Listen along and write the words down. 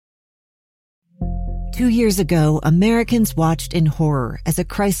2 years ago, Americans watched in horror as a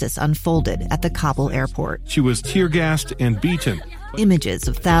crisis unfolded at the Kabul airport. She was tear-gassed and beaten. Images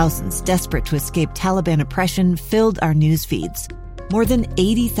of thousands desperate to escape Taliban oppression filled our news feeds. More than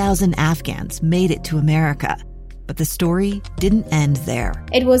 80,000 Afghans made it to America. But the story didn't end there.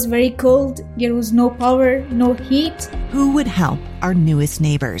 It was very cold. There was no power, no heat. Who would help our newest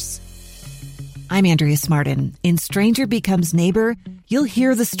neighbors? I'm Andrea Smartin. In Stranger Becomes Neighbor, you'll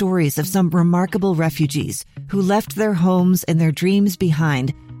hear the stories of some remarkable refugees who left their homes and their dreams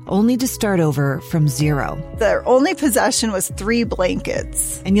behind, only to start over from zero. Their only possession was 3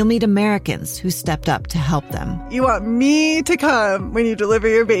 blankets. And you'll meet Americans who stepped up to help them. You want me to come when you deliver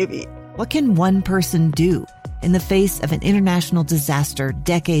your baby. What can one person do in the face of an international disaster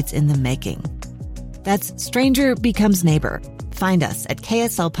decades in the making? That's Stranger Becomes Neighbor. Find us at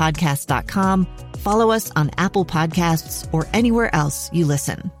kslpodcast.com. Follow us on Apple Podcasts or anywhere else you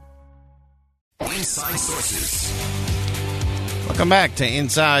listen. Inside Sources. Welcome back to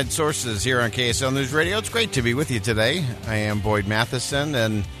Inside Sources here on KSL News Radio. It's great to be with you today. I am Boyd Matheson,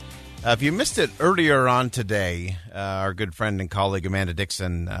 and if you missed it earlier on today, our good friend and colleague Amanda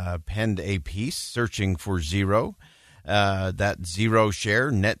Dixon penned a piece searching for zero. That zero share,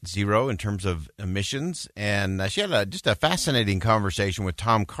 net zero in terms of emissions. And she had just a fascinating conversation with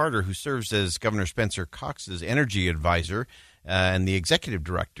Tom Carter, who serves as Governor Spencer Cox's energy advisor and the executive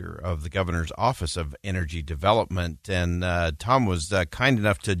director of the governor's Office of Energy Development. And Tom was kind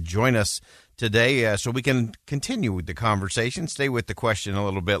enough to join us today so we can continue with the conversation, stay with the question a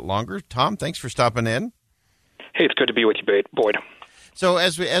little bit longer. Tom, thanks for stopping in. Hey, it's good to be with you, Boyd. So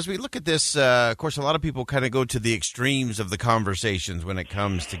as we look at this, of course, a lot of people kind of go to the extremes of the conversations when it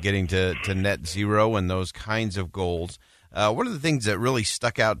comes to getting to net zero and those kinds of goals. One of the things that really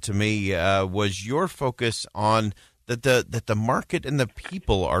stuck out to me was your focus on that the market and the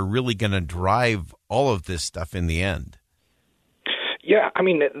people are really going to drive all of this stuff in the end. Yeah, I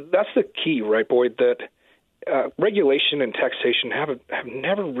mean, that's the key, right, Boyd, that regulation and taxation have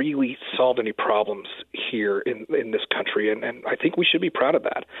never really solved any problems here in this country, and I think we should be proud of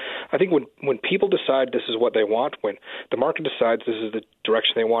that. I think when people decide this is what they want, when the market decides this is the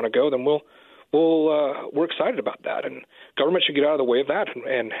direction they want to go, then we're excited about that, and government should get out of the way of that.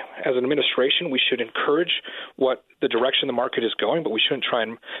 And as an administration, we should encourage what the direction the market is going, but we shouldn't try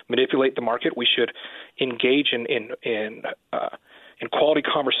and manipulate the market. We should engage in quality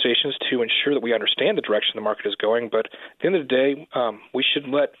conversations to ensure that we understand the direction the market is going. But at the end of the day, we should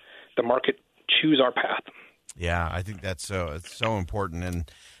let the market choose our path. Yeah, I think that's it's so important.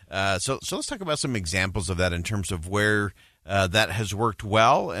 And so let's talk about some examples of that in terms of where that has worked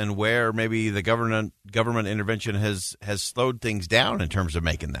well and where maybe the government intervention has slowed things down in terms of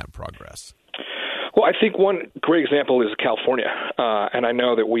making that progress. Well, I think one great example is California, and I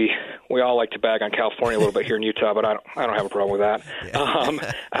know that we all like to bag on California a little bit here in Utah, but I don't have a problem with that. Yeah.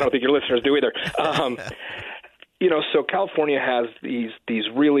 I don't think your listeners do either. So California has these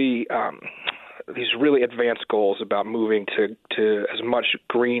really advanced goals about moving to as much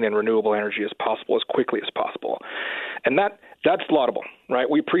green and renewable energy as possible, as quickly as possible, and that's laudable, right?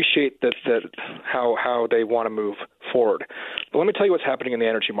 We appreciate that how they want to move forward. But let me tell you what's happening in the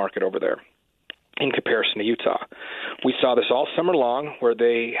energy market over there. In comparison to Utah, we saw this all summer long, where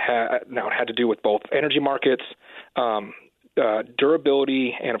they had to do with both energy markets,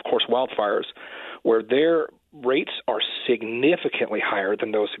 durability, and of course wildfires, where their rates are significantly higher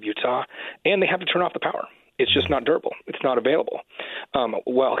than those of Utah, and they have to turn off the power. It's just not durable. It's not available.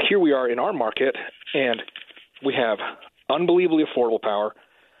 Well, here we are in our market, and we have unbelievably affordable power.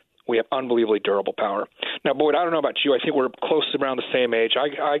 We have unbelievably durable power. Now, Boyd, I don't know about you. I think we're close around the same age.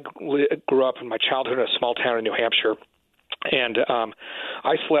 I grew up in my childhood in a small town in New Hampshire, and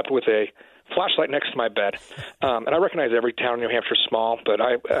I slept with a flashlight next to my bed. And I recognize every town in New Hampshire is small, but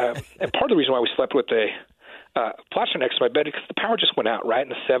and part of the reason why we slept with a flashlight next to my bed is because the power just went out, right, in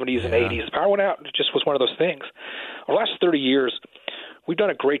the 70s and 80s. The power went out. It just was one of those things. Over the last 30 years, we've done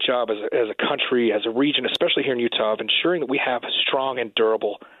a great job as a country, as a region, especially here in Utah, of ensuring that we have strong and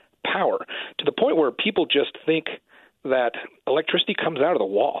durable power, to the point where people just think that electricity comes out of the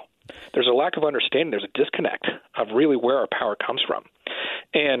wall. There's a lack of understanding. There's a disconnect of really where our power comes from.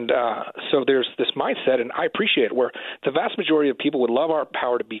 And so there's this mindset, and I appreciate it, where the vast majority of people would love our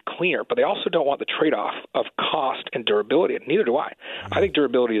power to be cleaner, but they also don't want the trade-off of cost and durability, and neither do I. I think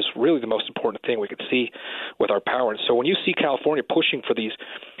durability is really the most important thing we could see with our power. And so when you see California pushing for these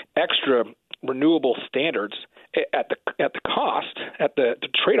extra renewable standards at the cost, at the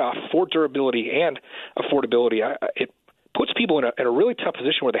trade-off for durability and affordability, it puts people in a really tough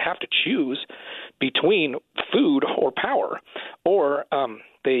position where they have to choose between food or power, or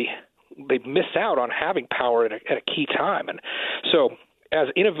they miss out on having power at a key time. And so as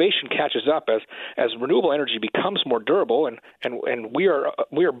innovation catches up, as renewable energy becomes more durable, and we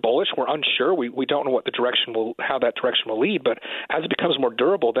are bullish, we're unsure, we don't know how that direction will lead, but as it becomes more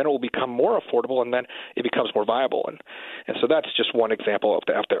durable, then it will become more affordable, and then it becomes more viable, and so that's just one example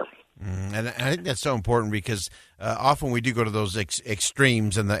out there. And I think that's so important because often we do go to those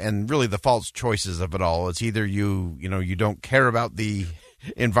extremes and really the false choices of it all. It's either you don't care about the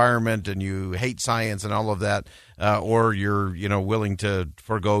environment and you hate science and all of that, or you're willing to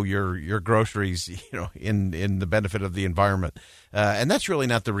forego your groceries in the benefit of the environment, and that's really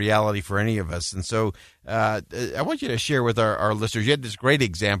not the reality for any of us. And so I want you to share with our listeners. You had this great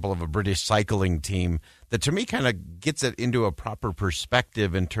example of a British cycling team that to me kind of gets it into a proper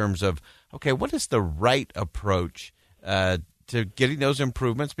perspective in terms of, okay, what is the right approach to getting those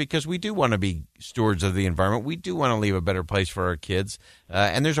improvements, because we do want to be stewards of the environment. We do want to leave a better place for our kids,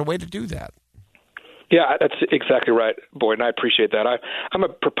 and there's a way to do that. Yeah, that's exactly right, Boyd, and I appreciate that. I'm a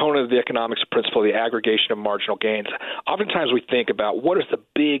proponent of the economics principle, the aggregation of marginal gains. Oftentimes we think about what is the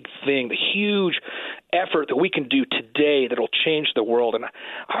big thing, the huge effort that we can do today that will change the world. And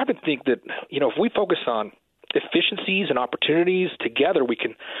I often think that, if we focus on efficiencies and opportunities together, we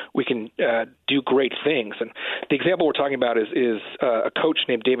can do great things. And the example we're talking about is a coach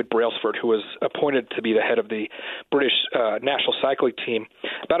named David Brailsford, who was appointed to be the head of the British national cycling team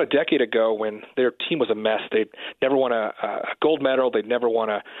about a decade ago when their team was a mess. They'd never won a gold medal. They'd never won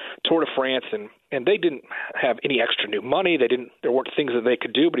a Tour de France, and they didn't have any extra new money. There weren't things that they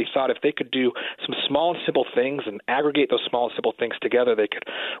could do, but he thought if they could do some small and simple things and aggregate those small and simple things together, they could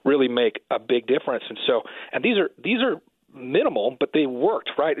really make a big difference. And these are minimal, but they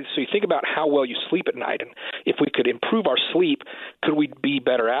worked, right? So you think about how well you sleep at night, and if we could improve our sleep, could we be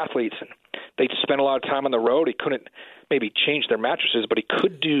better athletes? And they spent a lot of time on the road. He couldn't maybe change their mattresses, but he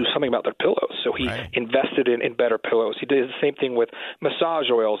could do something about their pillows. So he invested in better pillows. He did the same thing with massage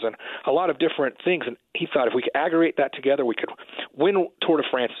oils and a lot of different things. And he thought if we could aggregate that together, we could win Tour de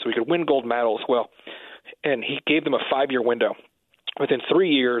France, so we could win gold medals. Well, and he gave them a 5-year window. Within 3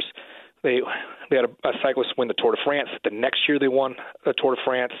 years, they had a cyclist win the Tour de France. The next year they won the Tour de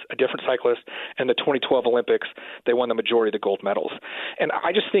France, a different cyclist, and the 2012 Olympics, they won the majority of the gold medals. And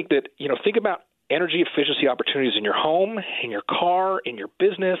I just think that, think about energy efficiency opportunities in your home, in your car, in your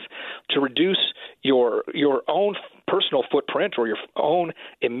business to reduce your own personal footprint or your own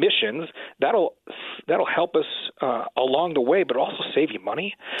emissions. That'll help us along the way, but also save you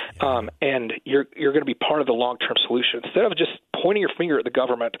money. And you're going to be part of the long-term solution. Instead of just pointing your finger at the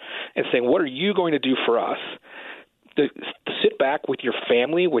government and saying, what are you going to do for us? To sit back with your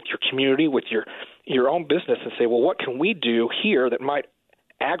family, with your community, with your own business and say, well, what can we do here that might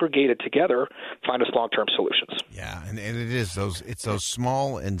aggregated together, find us long-term solutions. Yeah, and it is those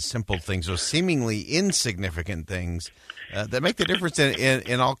small and simple things, those seemingly insignificant things that make the difference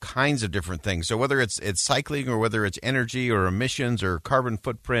in all kinds of different things. So whether it's cycling or whether it's energy or emissions or carbon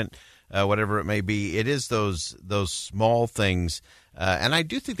footprint, whatever it may be, it is those small things. And I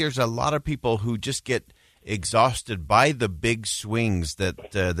do think there's a lot of people who just get exhausted by the big swings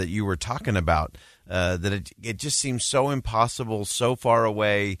that you were talking about. That it just seems so impossible, so far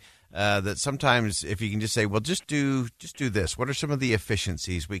away, that sometimes if you can just say, well, just do this. What are some of the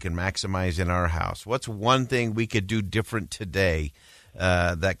efficiencies we can maximize in our house? What's one thing we could do different today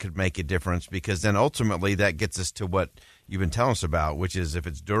that could make a difference? Because then ultimately that gets us to what you've been telling us about, which is if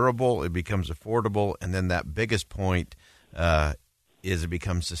it's durable, it becomes affordable, and then that biggest point is it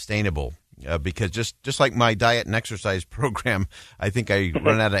becomes sustainable. Because just like my diet and exercise program, I think I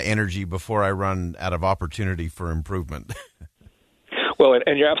run out of energy before I run out of opportunity for improvement. Well,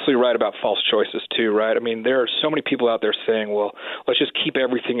 and you're absolutely right about false choices too, right? I mean, there are so many people out there saying, well, let's just keep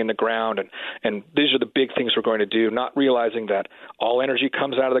everything in the ground, and these are the big things we're going to do, not realizing that all energy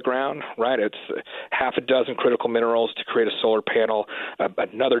comes out of the ground, right? It's half a dozen critical minerals to create a solar panel,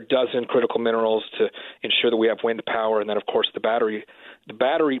 another dozen critical minerals to ensure that we have wind power, and then, of course, the battery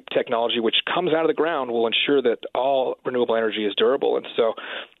technology, which comes out of the ground, will ensure that all renewable energy is durable. And so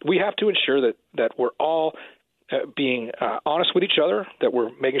we have to ensure that we're all being honest with each other, that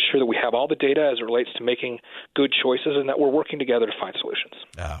we're making sure that we have all the data as it relates to making good choices, and that we're working together to find solutions.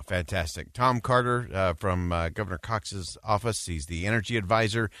 Fantastic. Tom Carter from Governor Cox's office. He's the energy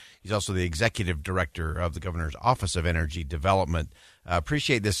advisor. He's also the executive director of the Governor's Office of Energy Development.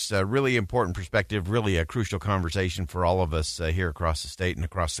 Appreciate this really important perspective, really a crucial conversation for all of us here across the state and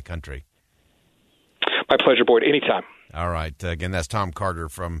across the country. My pleasure, Boyd. Anytime. All right. Again, that's Tom Carter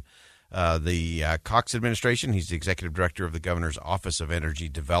from the Cox administration. He's the executive director of the Governor's Office of Energy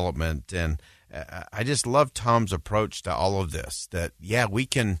Development. And I just love Tom's approach to all of this, that, yeah, we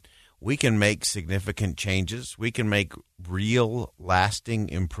can we can make significant changes. We can make real, lasting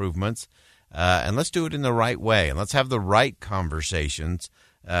improvements. And let's do it in the right way. And let's have the right conversations.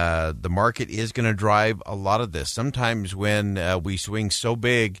 The market is going to drive a lot of this. Sometimes when we swing so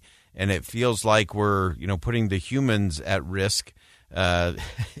big and it feels like we're, putting the humans at risk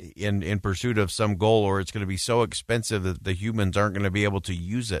in pursuit of some goal, or it's going to be so expensive that the humans aren't going to be able to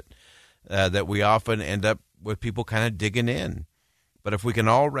use it, that we often end up with people kind of digging in. But if we can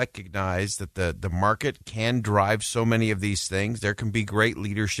all recognize that the market can drive so many of these things, there can be great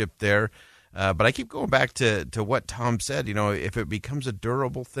leadership there. But I keep going back to what Tom said. If it becomes a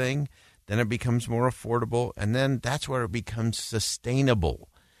durable thing, then it becomes more affordable, and then that's where it becomes sustainable.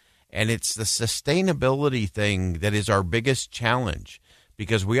 And it's the sustainability thing that is our biggest challenge,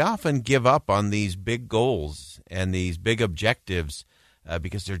 because we often give up on these big goals and these big objectives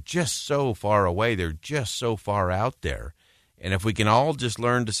because they're just so far away. They're just so far out there. And if we can all just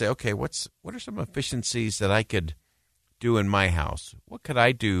learn to say, okay, what are some efficiencies that I could do in my house? What could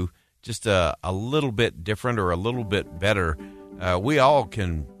I do just a little bit different or a little bit better? We all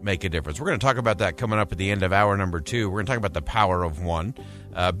can make a difference. We're going to talk about that coming up at the end of hour number 2. We're going to talk about the power of one.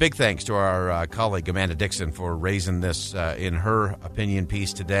 Big thanks to our colleague Amanda Dixon for raising this in her opinion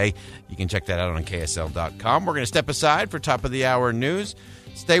piece today. You can check that out on KSL.com. We're going to step aside for top of the hour news.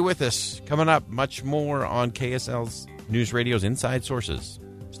 Stay with us. Coming up, much more on KSL's News Radio's Inside Sources.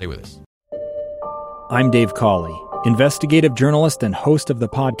 Stay with us. I'm Dave Cawley, investigative journalist and host of the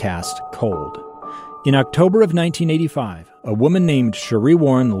podcast Cold. In October of 1985, a woman named Cherie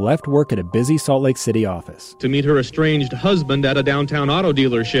Warren left work at a busy Salt Lake City office to meet her estranged husband at a downtown auto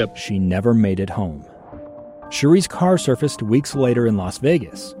dealership. She never made it home. Cherie's car surfaced weeks later in Las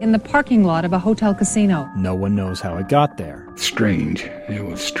Vegas, in the parking lot of a hotel casino. No one knows how it got there. Strange. It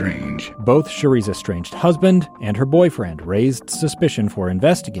was strange. Both Cherie's estranged husband and her boyfriend raised suspicion for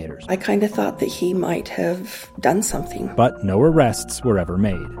investigators. I kind of thought that he might have done something. But no arrests were ever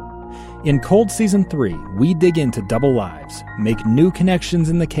made. In Cold Season 3, we dig into double lives, make new connections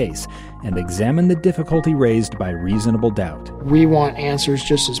in the case, and examine the difficulty raised by reasonable doubt. We want answers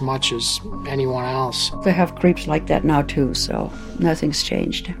just as much as anyone else. They have creeps like that now too, so nothing's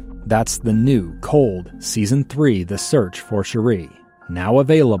changed. That's the new Cold Season 3, The Search for Cherie, now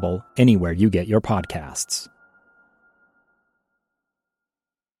available anywhere you get your podcasts.